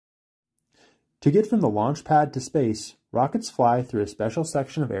To get from the launch pad to space, rockets fly through a special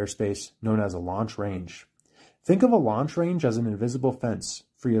section of airspace known as a launch range. Think of a launch range as an invisible fence,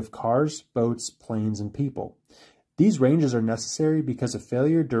 free of cars, boats, planes, and people. These ranges are necessary because a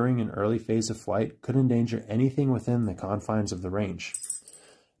failure during an early phase of flight could endanger anything within the confines of the range.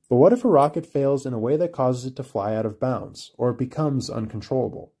 But what if a rocket fails in a way that causes it to fly out of bounds, or it becomes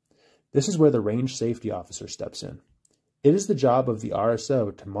uncontrollable? This is where the range safety officer steps in. It is the job of the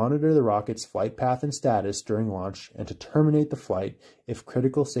RSO to monitor the rocket's flight path and status during launch and to terminate the flight if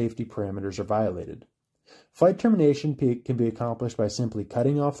critical safety parameters are violated. Flight termination can be accomplished by simply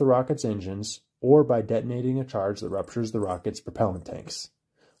cutting off the rocket's engines or by detonating a charge that ruptures the rocket's propellant tanks.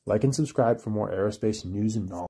 Like and subscribe for more aerospace news and knowledge.